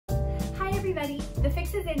everybody. The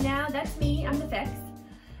fix is in now. That's me. I'm the fix.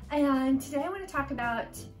 And today I want to talk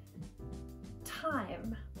about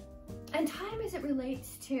time. And time as it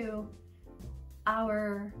relates to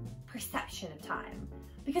our perception of time.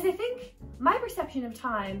 Because I think my perception of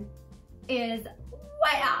time is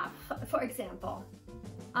way off. For example,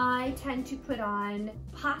 I tend to put on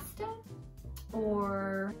pasta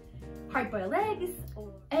or hard-boiled eggs,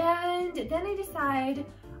 and then I decide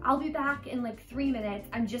I'll be back in like 3 minutes.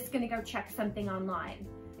 I'm just gonna go check something online.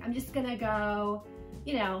 I'm just gonna go,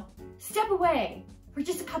 you know, step away for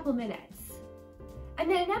just a couple minutes. And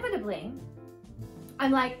then inevitably,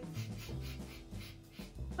 I'm like,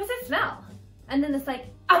 what's that smell? And then it's like,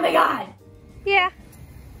 oh my God. Yeah.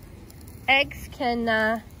 Eggs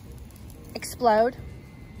can explode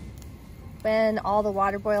when all the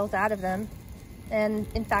water boils out of them. And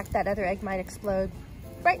in fact, that other egg might explode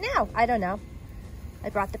right now. I don't know. I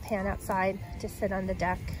brought the pan outside to sit on the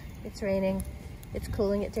deck. It's raining. It's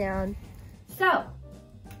cooling it down. So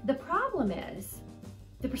the problem is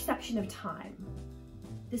the perception of time.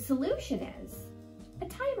 The solution is a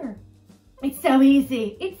timer. It's so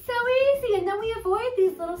easy. It's so easy. And then we avoid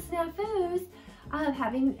these little snafus of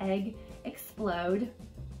having an egg explode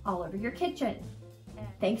all over your kitchen.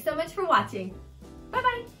 Thanks so much for watching.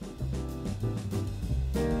 Bye-bye.